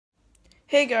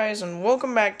Hey guys, and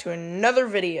welcome back to another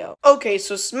video. Okay,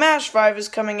 so Smash 5 is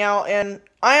coming out, and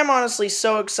I am honestly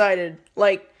so excited.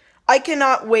 I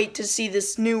cannot wait to see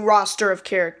this new roster of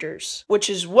characters, which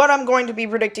is what I'm going to be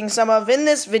predicting some of in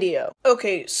this video.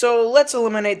 Okay, so let's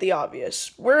eliminate the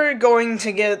obvious. We're going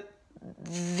to get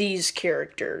these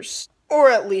characters, or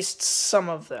at least some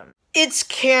of them. It's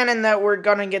canon that we're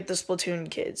gonna get the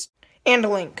Splatoon kids. And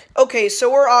Link. Okay,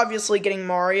 so we're obviously getting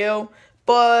Mario,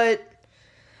 but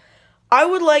I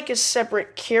would like a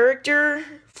separate character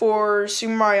for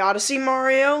Super Mario Odyssey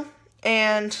Mario,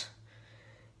 and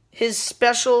his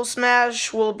special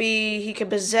smash will be he can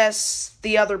possess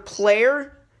the other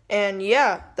player, and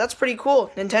yeah, that's pretty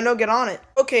cool. Nintendo, get on it.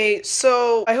 Okay,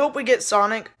 so I hope we get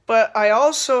Sonic, but I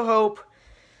also hope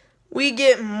we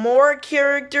get more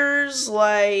characters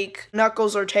like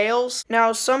Knuckles or Tails.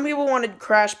 Now, some people wanted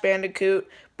Crash Bandicoot,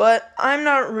 but I'm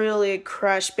not really a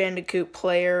Crash Bandicoot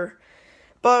player.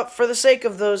 But for the sake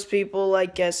of those people, I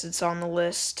guess it's on the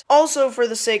list. Also, for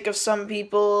the sake of some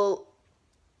people,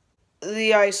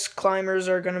 the Ice Climbers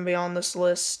are going to be on this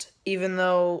list, even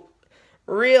though,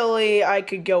 really, I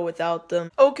could go without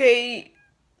them. Okay,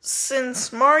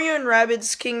 since Mario and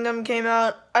Rabbids Kingdom came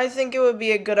out, I think it would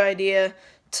be a good idea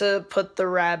to put the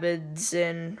Rabbids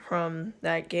in from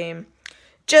that game.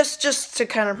 Just to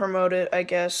kind of promote it, I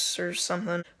guess, or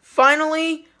something.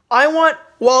 Finally, I want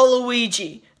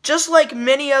Waluigi. Just like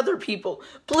many other people.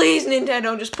 Please,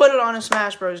 Nintendo, just put it on a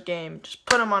Smash Bros. Game. Just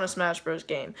put him on a Smash Bros.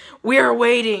 Game. We are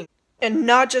waiting. And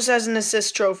not just as an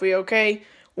assist trophy, okay?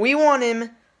 We want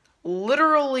him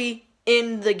literally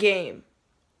in the game.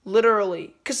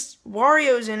 Literally. Because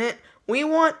Wario's in it. We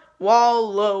want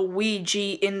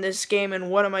Waluigi in this game, and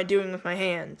what am I doing with my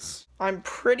hands? I'm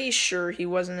pretty sure he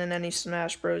wasn't in any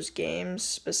Smash Bros.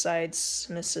 Games besides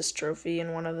an assist trophy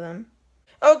in one of them.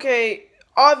 Okay.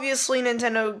 Obviously,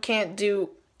 Nintendo can't do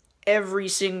every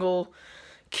single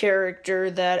character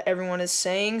that everyone is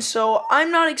saying, so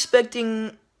I'm not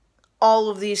expecting all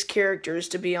of these characters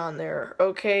to be on there,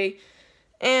 okay?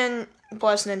 And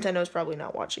plus, Nintendo's probably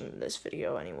not watching this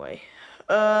video anyway.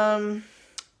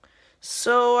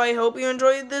 So I hope you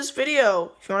enjoyed this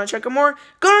video. If you want to check out more,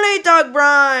 go to Nate Dog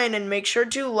Brine and make sure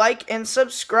to like and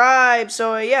subscribe.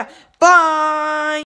 So yeah, bye!